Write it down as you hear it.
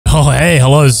Oh, hey,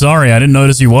 hello, sorry, I didn't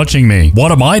notice you watching me.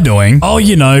 What am I doing? Oh,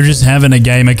 you know, just having a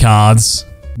game of cards.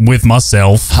 With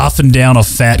myself, huffing down a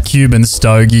fat Cuban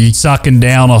stogie, sucking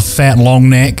down a fat long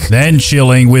neck, then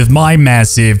chilling with my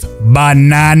massive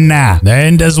banana.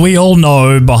 And as we all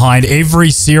know, behind every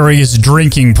serious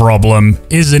drinking problem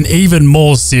is an even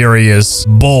more serious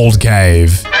bald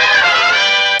cave.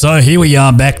 So here we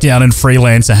are back down in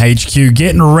Freelancer HQ,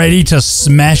 getting ready to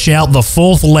smash out the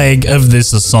fourth leg of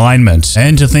this assignment.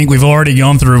 And to think we've already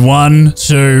gone through 1,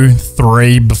 2,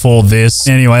 3 before this.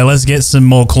 Anyway, let's get some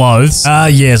more clothes.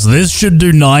 Yes, this should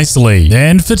do nicely.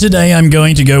 And for today, I'm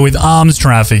going to go with Arms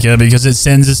Trafficker because it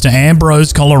sends us to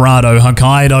Ambrose, Colorado,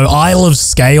 Hokkaido, Isle of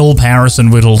Scale, Paris,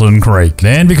 and Whittleton Creek.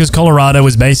 Then, because Colorado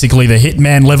is basically the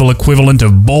Hitman level equivalent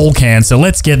of ball cancer,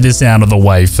 let's get this out of the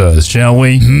way first, shall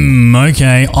we?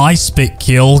 Okay. Ice Pick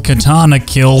kill, Katana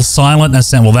kill, Silent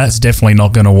Ascent. Well, that's definitely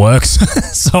not going to work.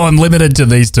 So I'm limited to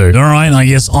these two. All right, I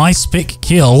guess Ice Pick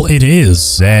kill it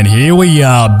is. And here we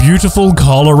are, beautiful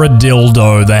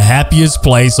Coloradildo, the happiest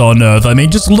place on earth. I mean,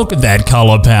 just look at that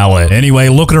color palette. Anyway,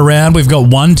 looking around, we've got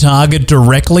one target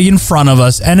directly in front of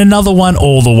us and another one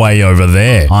all the way over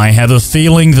there. I have a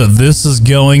feeling that this is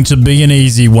going to be an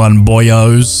easy one,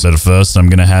 boyos. But first, I'm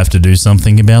going to have to do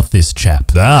something about this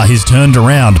chap. Ah, he's turned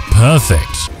around.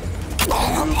 Perfect.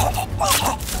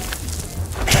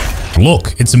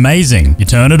 Look, it's amazing. You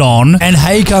turn it on, and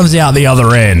hay comes out the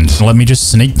other end. Let me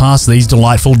just sneak past these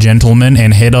delightful gentlemen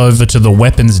and head over to the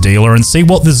weapons dealer and see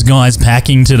what this guy's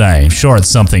packing today. I'm sure it's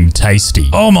something tasty.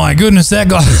 Oh my goodness, that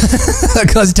guy,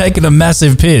 that guy's taking a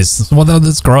massive piss. Well,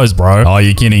 that's gross, bro. Oh,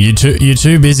 you're kidding. You're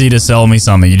too busy to sell me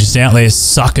something. You're just out there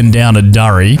sucking down a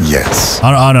durry. Yes.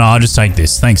 I don't know. I'll just take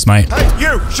this. Thanks, mate. Hey,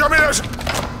 you! Show me those!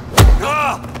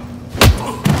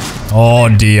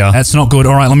 Oh dear, that's not good.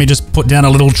 All right, let me just put down a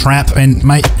little trap and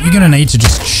mate, you're gonna need to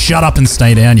just shut up and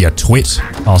stay down, you twit.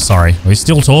 Oh, sorry. He's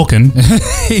still talking.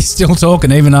 He's still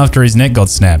talking even after his neck got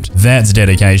snapped. That's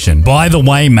dedication. By the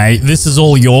way, mate, this is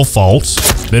all your fault,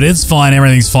 but it's fine.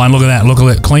 Everything's fine. Look at that. Look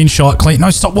at that. Clean shot. Clean. No,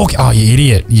 stop walking. Oh, you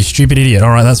idiot. You stupid idiot.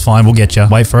 All right, that's fine. We'll get you.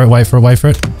 Wait for it. Wait for it. Wait for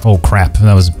it. Oh, crap.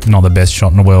 That was not the best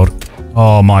shot in the world.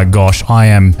 Oh my gosh, I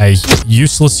am a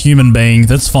useless human being.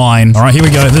 That's fine. All right, here we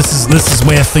go. This is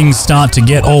where things start to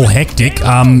get all hectic.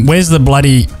 Where's the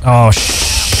bloody... Oh,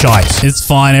 shite. It's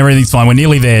fine. Everything's fine. We're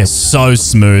nearly there. So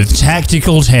smooth.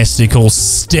 Tactical testicle,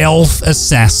 stealth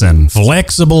assassin,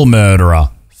 flexible murderer.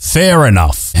 Fair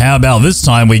enough. How about this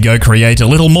time we go create a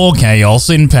little more chaos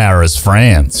in Paris,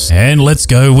 France? And let's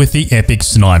go with the epic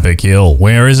sniper kill.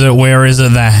 Where is it? Where is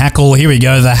it? The hackle. Here we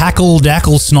go. The hackle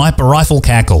dackle sniper rifle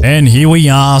cackle. And here we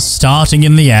are starting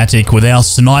in the attic with our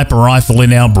sniper rifle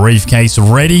in our briefcase,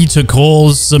 ready to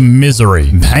cause some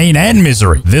misery. Pain and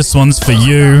misery. This one's for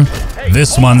you.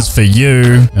 This one's for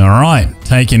you. All right.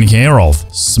 Taken care of.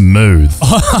 Smooth.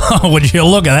 Would you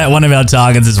look at that? One of our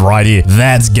targets is right here.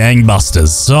 That's gangbusters.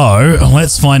 So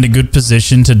let's find a good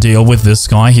position to deal with this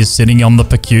guy. He's sitting on the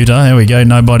percutor. There we go.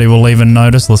 Nobody will even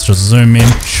notice. Let's just zoom in.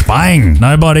 Spang!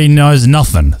 Nobody knows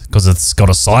nothing because it's got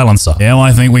a silencer. Now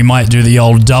I think we might do the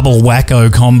old double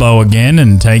wacko combo again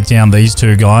and take down these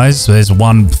two guys. So there's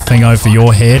one thingo for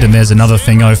your head and there's another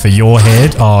thingo for your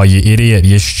head. Oh, you idiot.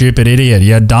 You stupid idiot.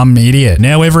 You dumb idiot.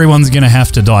 Now everyone's going to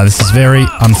have to die. This is very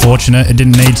unfortunate. It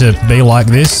didn't need to be like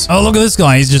this. Oh, look at this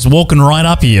guy. He's just walking right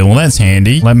up here. Well, that's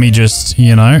handy. Let me just,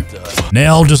 you know.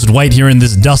 Now I'll just wait here in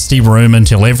this dusty room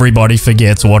until everybody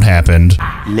forgets what happened.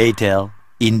 Later,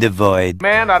 in the void.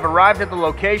 Man, I've arrived at the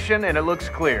location and it looks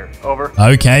clear. Over.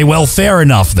 Okay, well, fair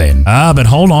enough then. But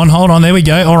hold on. There we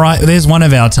go. All right, there's one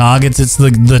of our targets. It's the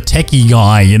techie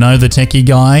guy. You know, the techie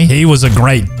guy? He was a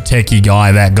great techie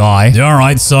guy, that guy. All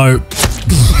right, so...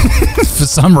 for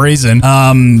some reason,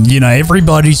 you know,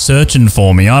 everybody's searching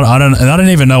for me. I don't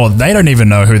even know what, they don't even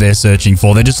know who they're searching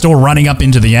for. They're just all running up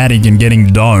into the attic and getting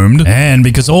domed. And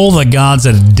because all the guards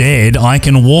are dead, I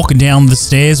can walk down the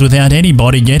stairs without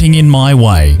anybody getting in my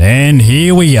way. And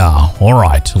here we are. All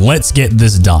right, let's get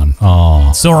this done. Oh,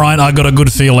 it's all right. I got a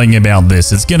good feeling about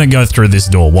this. It's gonna go through this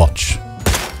door. Watch.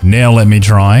 Now let me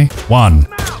try. 1,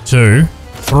 2,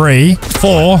 3,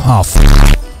 4. Oh,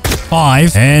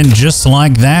 5. And just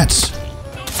like that,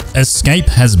 escape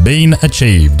has been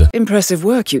achieved. Impressive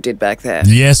work you did back there.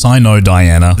 Yes, I know,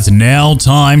 Diana. It's now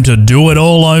time to do it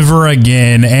all over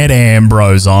again at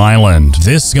Ambrose Island.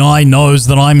 This guy knows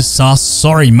that I'm sus.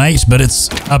 Sorry, mate, but it's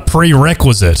a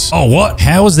prerequisite. Oh, what?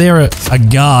 How is there a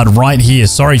guard right here?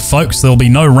 Sorry, folks, there'll be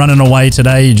no running away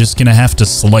today. You're just gonna have to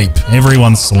sleep.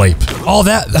 Everyone sleep. Oh,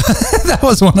 that that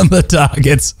was one of the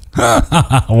targets.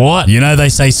 What? You know, they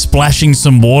say splashing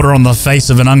some water on the face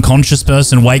of an unconscious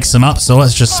person wakes them up, so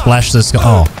let's just splash this guy.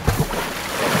 Oh.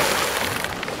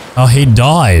 Oh, he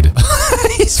died.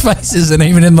 His face isn't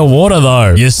even in the water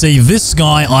though. You see, this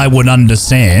guy I would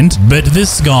understand, but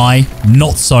this guy,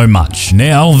 not so much.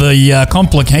 Now, the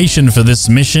complication for this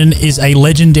mission is a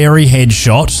legendary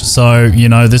headshot. So, you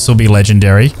know, this will be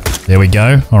legendary. There we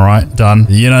go. All right, done.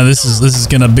 You know, this is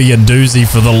going to be a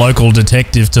doozy for the local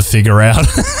detective to figure out.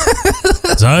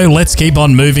 So let's keep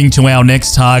on moving to our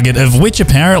next target, of which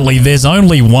apparently there's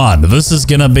only one. This is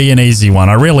going to be an easy one.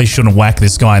 I really shouldn't whack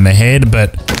this guy in the head,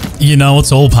 but you know,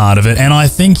 it's all part of it. And I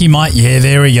think he might, yeah,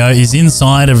 there we go. He's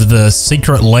inside of the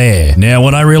secret lair. Now,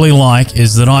 what I really like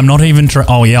is that I'm not even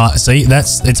oh yeah, see,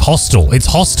 it's hostile. It's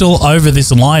hostile over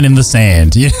this line in the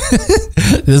sand.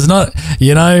 There's not,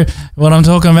 you know what I'm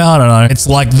talking about? I don't know. It's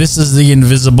like this is the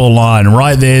invisible line.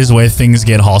 Right there's where things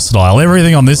get hostile.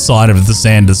 Everything on this side of the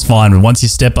sand is fine, but once you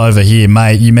step over here,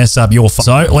 mate, you mess up your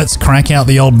So let's crack out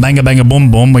the old banger banger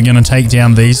boom boom. We're going to take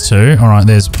down these two. All right,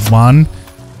 there's 1,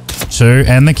 2,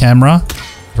 and the camera.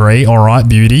 3, all right,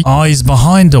 beauty. Oh, he's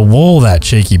behind a wall, that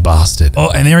cheeky bastard.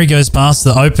 Oh, and there he goes past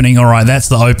the opening. All right, that's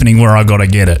the opening where I gotta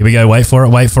get it. Here we go, wait for it,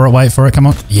 wait for it, wait for it, come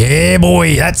on. Yeah,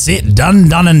 boy, that's it. Done,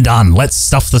 done, and done. Let's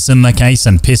stuff this in the case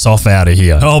and piss off out of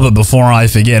here. Oh, but before I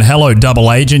forget, hello, double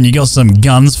agent, you got some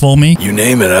guns for me? You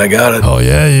name it, I got it. Oh,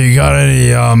 yeah, you got any,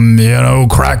 you know,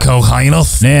 crack cocaine?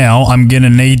 Now, I'm gonna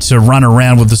need to run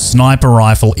around with a sniper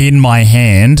rifle in my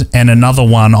hand and another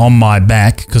one on my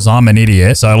back, because I'm an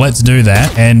idiot. So let's do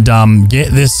that. And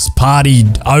get this party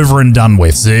over and done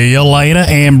with. See you later,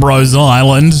 Ambrose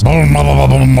Island. Boat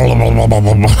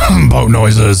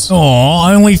noises.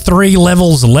 Oh, only 3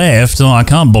 levels left. Oh, I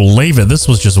can't believe it. This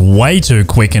was just way too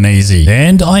quick and easy.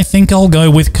 And I think I'll go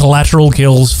with collateral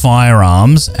kills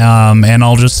firearms. And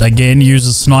I'll just again use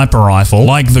a sniper rifle,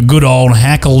 like the good old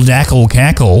hackle dackle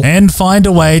cackle, and find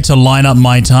a way to line up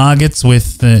my targets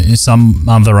with some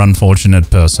other unfortunate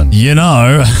person. You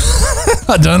know,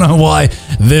 I don't know why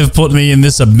they've put me in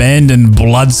this abandoned,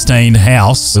 blood-stained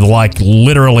house with, like,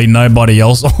 literally nobody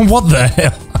else. What the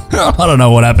hell? I don't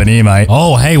know what happened here, mate.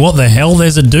 Oh, hey, what the hell?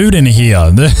 There's a dude in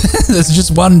here. There's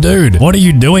just one dude. What are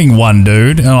you doing, one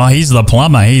dude? Oh, he's the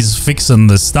plumber. He's fixing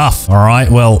the stuff. All right,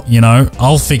 well, you know,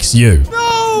 I'll fix you.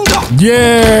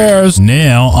 Yes!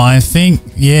 Now, I think,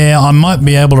 yeah, I might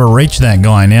be able to reach that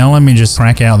guy now. Let me just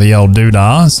crack out the old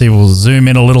doodah. See, we'll zoom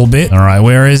in a little bit. All right,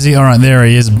 where is he? All right, there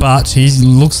he is, but he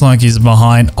looks like he's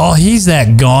behind. Oh, he's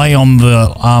that guy on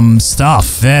the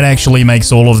stuff. That actually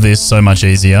makes all of this so much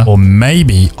easier. Or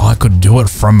maybe I could do it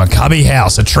from a cubby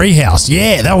house, a tree house.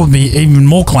 Yeah, that would be even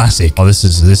more classic. Oh, this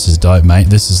is dope, mate.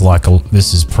 This is like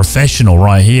this is professional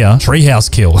right here.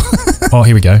 Treehouse kill. Oh,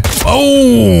 here we go.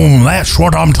 Boom! That's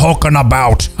what I'm talking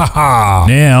about. Haha.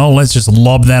 Now, let's just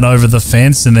lob that over the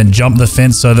fence and then jump the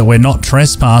fence so that we're not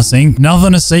trespassing.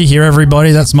 Nothing to see here,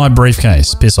 everybody. That's my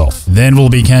briefcase. Piss off. Then we'll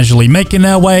be casually making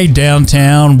our way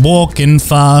downtown, walking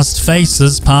fast,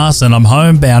 faces pass, and I'm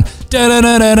homebound.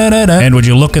 And would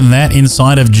you look at that,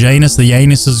 inside of Janus the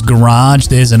Anus's garage,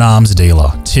 there's an arms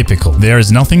dealer. Typical. There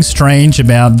is nothing strange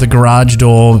about the garage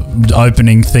door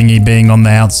opening thingy being on the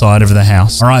outside of the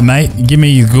house. All right, mate, give me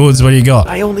your goods. What do you got?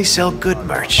 I only sell good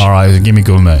merch. All right, give me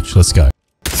good merch. Let's go.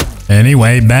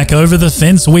 Anyway, back over the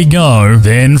fence we go.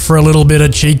 Then for a little bit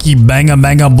of cheeky banger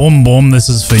banger boom boom. This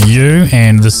is for you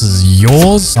and this is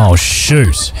yours. Oh,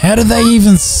 shoot. How did they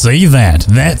even see that?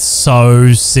 That's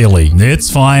so silly.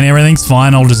 It's fine. Everything's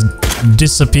fine. I'll just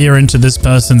disappear into this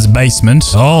person's basement.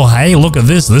 Oh, hey, look at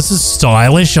this. This is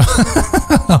stylish.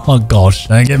 Oh, gosh.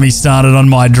 Don't get me started on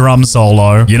my drum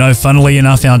solo. You know, funnily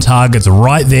enough, our target's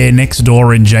right there next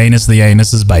door in Janus the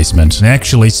Anus's basement. And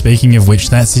actually, speaking of which,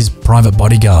 that's his private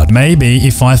bodyguard. Maybe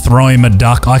if I throw him a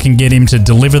duck, I can get him to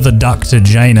deliver the duck to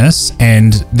Janus,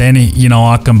 and then, you know,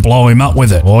 I can blow him up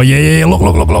with it. Oh, yeah, look.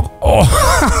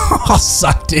 Oh,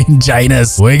 sucked in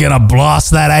Janus. We're gonna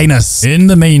blast that anus. In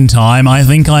the meantime, I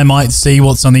think I might see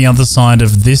what's on the other side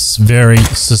of this very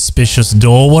suspicious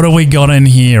door. What do we got in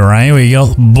here, eh? We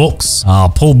got books.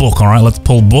 Pull book. All right, let's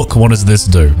pull book. What does this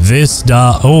do? This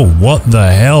oh, what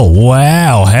the hell?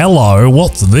 Wow, hello.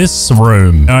 What's this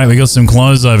room? All right, we got some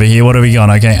clothes over here. What do we got?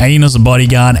 Okay, anus,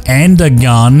 bodyguard, and a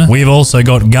gun. We've also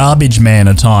got garbage man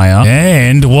attire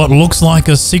and what looks like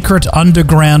a secret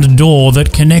underground door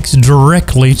that connects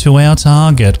directly to our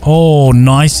target. Oh,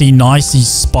 nicey,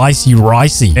 spicy,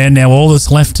 ricey. And now all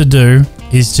that's left to do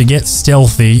is to get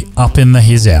stealthy up in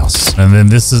his house. And then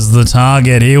this is the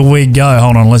target. Here we go.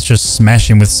 Hold on, let's just smash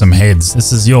him with some heads.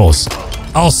 This is yours.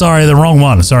 Oh, sorry, the wrong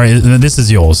one. Sorry, this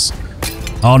is yours.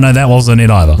 Oh, no, that wasn't it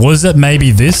either. Was it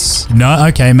maybe this? No,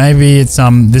 okay, maybe it's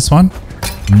this one?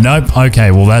 Nope.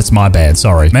 Okay, well, that's my bad.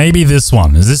 Sorry. Maybe this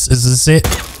one. Is this it?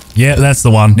 Yeah, that's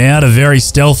the one. Now to very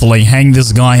stealthily hang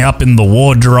this guy up in the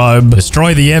wardrobe.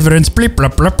 Destroy the evidence. Blip,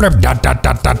 blip, blip, blip. Da, da,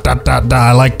 da, da, da, da, da.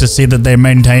 I like to see that they're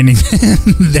maintaining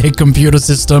their computer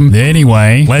system.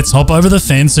 Anyway, let's hop over the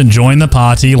fence and join the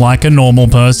party like a normal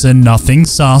person. Nothing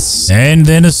sus. And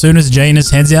then as soon as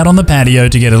Janus heads out on the patio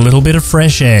to get a little bit of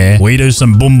fresh air, we do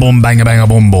some boom boom banga banga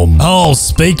boom boom. Oh,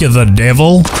 speak of the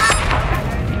devil.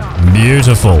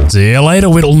 Beautiful. See you later,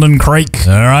 Whittleton Creek.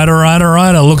 All right.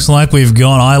 It looks like we've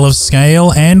got Isle of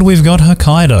Scale and we've got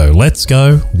Hokkaido. Let's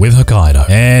go with Hokkaido.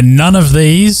 And none of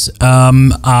these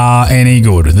are any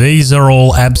good. These are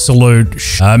all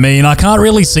absolute I mean, I can't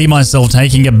really see myself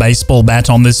taking a baseball bat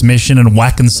on this mission and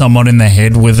whacking someone in the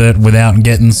head with it without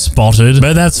getting spotted.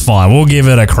 But that's fine. We'll give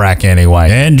it a crack anyway.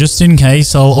 And just in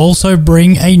case, I'll also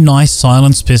bring a nice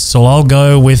silenced pistol. I'll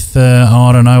go with,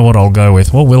 I don't know what I'll go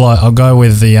with. What will I? I'll go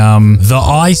with the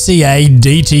ICA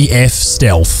DTF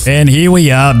Stealth. And here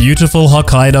we are, beautiful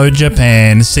Hokkaido,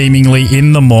 Japan, seemingly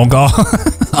in the morgue.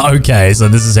 Okay, so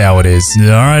this is how it is. All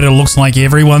right, it looks like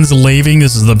everyone's leaving.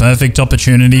 This is the perfect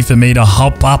opportunity for me to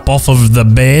hop up off of the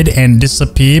bed and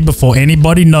disappear before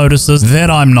anybody notices that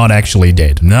I'm not actually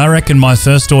dead. I reckon my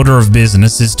first order of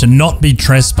business is to not be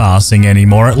trespassing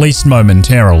anymore, at least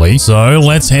momentarily. So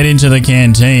let's head into the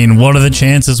canteen. What are the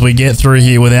chances we get through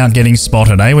here without getting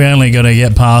spotted, eh? We only got to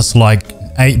get past like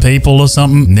 8 people or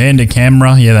something. Then to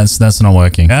camera. Yeah, that's not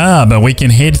working. But we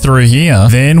can head through here.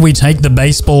 Then we take the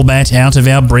baseball bat out of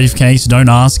our briefcase. Don't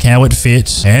ask how it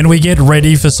fit. And we get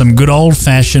ready for some good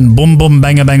old-fashioned boom boom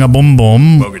banga banga boom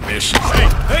boom.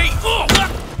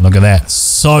 Look at that.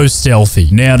 So stealthy.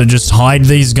 Now to just hide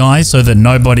these guys so that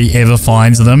nobody ever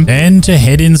finds them. And to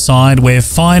head inside where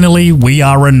finally we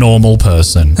are a normal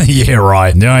person. Yeah,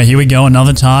 right. All right, here we go.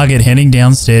 Another target heading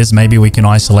downstairs. Maybe we can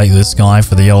isolate this guy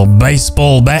for the old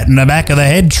baseball bat in the back of the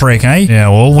head trick, eh? Yeah,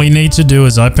 all we need to do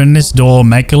is open this door,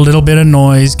 make a little bit of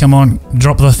noise. Come on,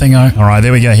 drop the thing out. All right,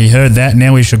 there we go. He heard that.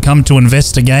 Now we should come to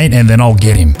investigate and then I'll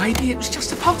get him. Maybe it was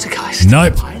just a poltergeist.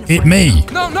 Nope. Hit me.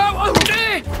 No, oh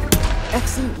dear!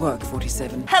 Excellent work,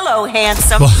 47. Hello,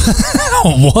 handsome.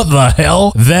 What the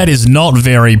hell? That is not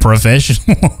very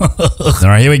professional. All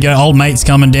right, here we go. Old mate's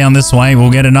coming down this way.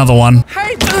 We'll get another one.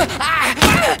 Hey!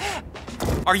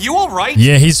 Are you all right?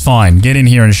 Yeah, he's fine. Get in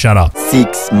here and shut up.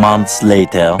 6 months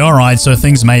later. All right, so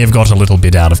things may have got a little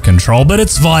bit out of control, but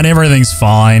it's fine. Everything's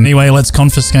fine. Anyway, let's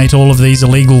confiscate all of these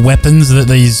illegal weapons that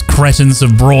these cretins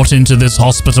have brought into this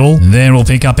hospital. Then we'll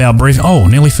pick up our brief. Oh,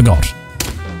 nearly forgot.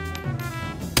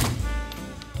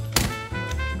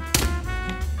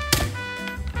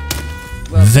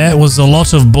 That was a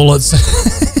lot of bullets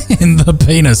in the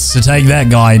penis to take that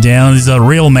guy down. He's a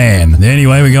real man.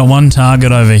 Anyway, we got one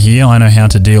target over here. I know how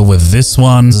to deal with this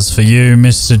one. This is for you,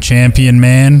 Mr. Champion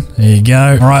Man. There you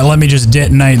go. All right, let me just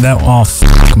detonate that. Oh,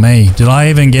 fuck me. Did I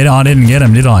even get it? I didn't get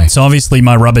him, did I? So obviously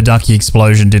my rubber ducky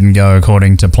explosion didn't go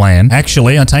according to plan.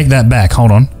 Actually, I take that back.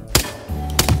 Hold on.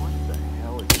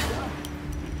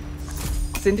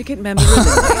 Syndicate member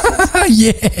eliminated.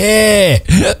 Yeah!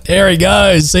 There he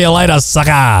goes. See you later,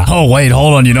 sucker. Oh, wait,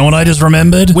 hold on. You know what I just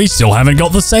remembered? We still haven't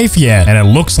got the safe yet. And it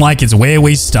looks like it's where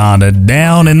we started,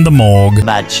 down in the morgue.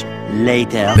 Much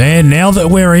later. There, now that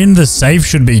we're in, the safe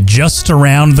should be just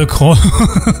around the corner.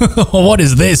 What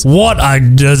is this? What a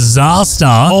disaster.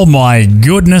 Oh my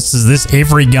goodness. Is this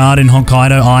every guard in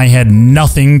Hokkaido? I had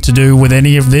nothing to do with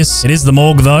any of this. It is the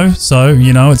morgue though, so,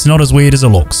 you know, it's not as weird as it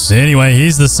looks. Anyway,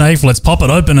 here's the safe. Let's pop it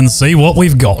open and see what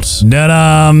we've got.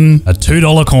 Ta-da! A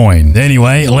 $2 coin.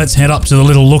 Anyway, let's head up to the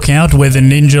little lookout where the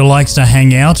ninja likes to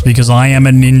hang out because I am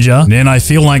a ninja. And I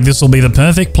feel like this will be the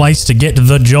perfect place to get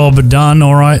the job done.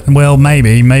 All right. Well,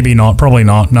 maybe not. Probably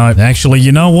not. No. Actually,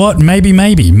 you know what? Maybe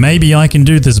I can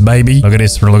do this, baby. Look at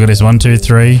this. Look at this. 1, 2,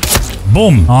 3.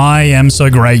 Boom. I am so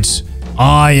great.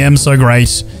 I am so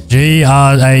great.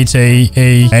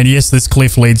 G-R-A-T-E. And yes, this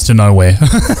cliff leads to nowhere.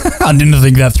 I didn't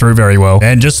think that through very well.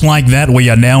 And just like that, we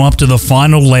are now up to the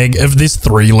final leg of this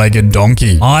 3-legged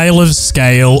donkey. Isle of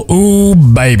Scale. Ooh,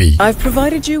 baby. I've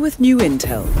provided you with new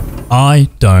intel. I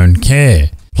don't care.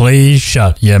 Please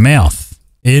shut your mouth.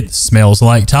 It smells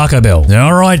like Taco Bell.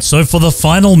 Alright, so for the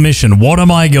final mission, what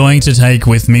am I going to take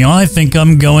with me? I think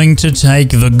I'm going to take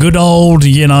the good old,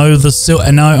 you know,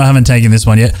 no, I haven't taken this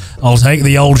one yet. I'll take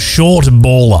the old short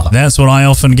baller. That's what I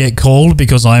often get called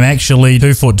because I'm actually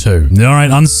 2'2".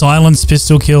 Alright, unsilenced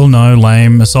pistol kill, no,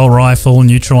 lame. Assault rifle,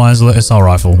 neutralizer, assault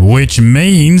rifle. Which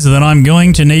means that I'm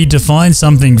going to need to find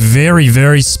something very,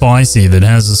 very spicy that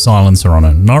has a silencer on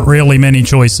it. Not really many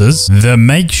choices. The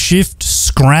makeshift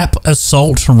scrap assault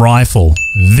assault rifle.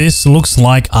 This looks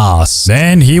like us.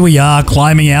 Then here we are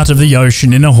climbing out of the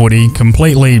ocean in a hoodie,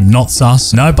 completely not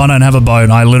sus. Nope, I don't have a boat.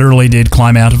 I literally did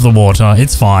climb out of the water.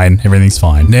 It's fine. Everything's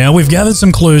fine. Now, we've gathered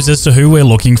some clues as to who we're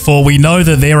looking for. We know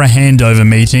that they're a handover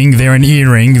meeting, they're an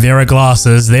earring, they're a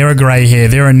glasses, they're a grey hair,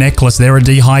 they're a necklace, they're a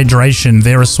dehydration,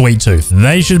 they're a sweet tooth.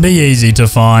 They should be easy to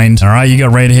find. All right, you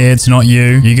got red hair, it's not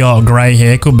you. You got grey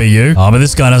hair, could be you. Oh, but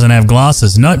this guy doesn't have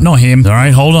glasses. Nope, not him. All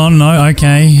right, hold on. No,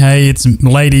 okay. Hey, it's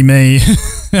Lady Me.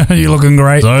 You're looking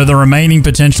great. So the remaining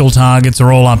potential targets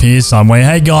are all up here somewhere.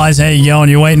 Hey guys, how you going?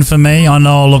 You waiting for me? I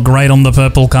know I look great on the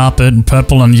purple carpet.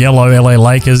 Purple and yellow LA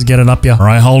Lakers. Get it up here. All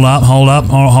right, hold up.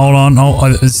 Oh, hold on.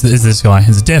 Oh, it's this guy.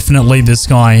 It's definitely this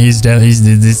guy. He's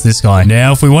this guy.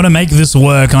 Now, if we want to make this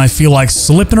work, I feel like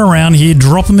slipping around here,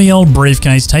 dropping the old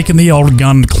briefcase, taking the old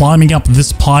gun, climbing up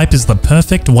this pipe is the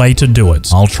perfect way to do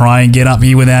it. I'll try and get up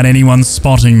here without anyone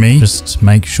spotting me. Just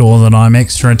make sure that I'm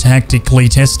extra tactically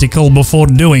testicle before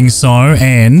doing so,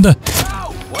 and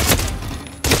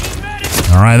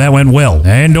alright, that went well.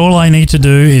 And all I need to do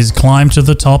is climb to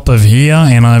the top of here,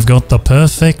 and I've got the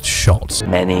perfect shot.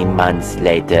 Many months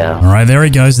later. Alright, there he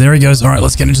goes, there he goes. Alright,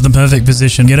 let's get into the perfect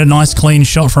position. Get a nice clean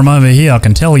shot from over here, I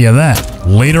can tell you that.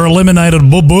 Leader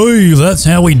eliminated, boo-boo. That's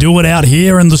how we do it out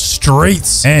here in the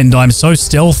streets. And I'm so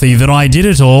stealthy that I did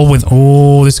it all with...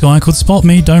 Oh, this guy could spot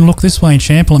me. Don't look this way,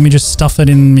 champ. Let me just stuff it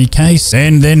in me case.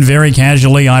 And then very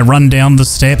casually, I run down the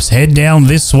steps, head down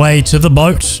this way to the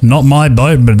boat. Not my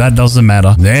boat, but that doesn't matter.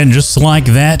 Then, just like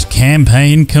that,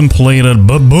 campaign completed.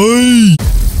 Bye-bye!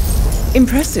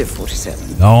 Impressive,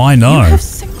 47. Oh, I know. You have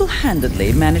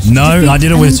single-handedly managed to No, defeat I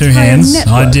did it an with two entire hands.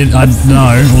 network.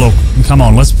 No, look, come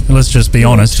on, let's just be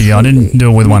honest here. I didn't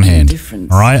do it with one hand.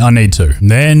 Difference. All right, I need to.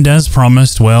 Then, as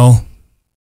promised, well,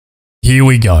 here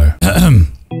we go.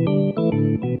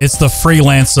 It's the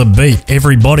Freelancer beat.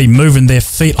 Everybody moving their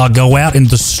feet. I go out in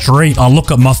the street. I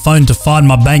look at my phone to find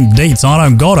my bank deets. I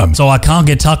don't got them, so I can't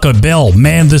get Taco Bell.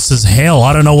 Man, this is hell.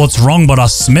 I don't know what's wrong, but I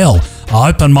smell. I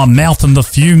open my mouth and the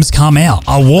fumes come out.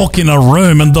 I walk in a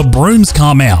room and the brooms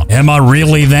come out. Am I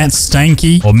really that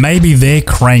stanky? Or maybe they're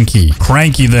cranky.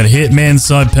 Cranky that Hitman's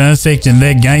so perfect and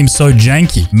their game's so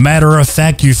janky. Matter of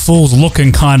fact, you fools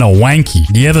looking kinda wanky.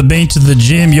 You ever been to the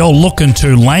gym? You're looking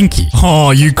too lanky.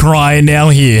 Oh, you crying now?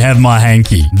 Here, have my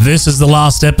hanky. This is the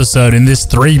last episode in this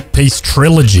 3-piece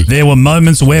trilogy. There were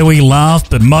moments where we laughed,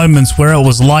 but moments where it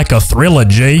was like a thriller,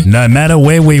 G. No matter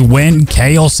where we went,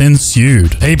 chaos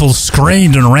ensued. People screamed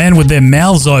and ran with their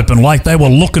mouths open like they were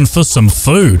looking for some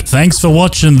food. Thanks for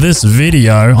watching this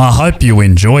video. I hope you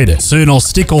enjoyed it. Soon I'll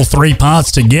stick all 3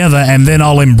 parts together and then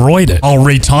I'll embroider it. I'll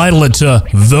retitle it to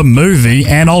The Movie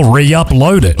and I'll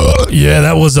re-upload it. Yeah,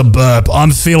 that was a burp. I'm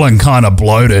feeling kinda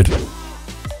bloated.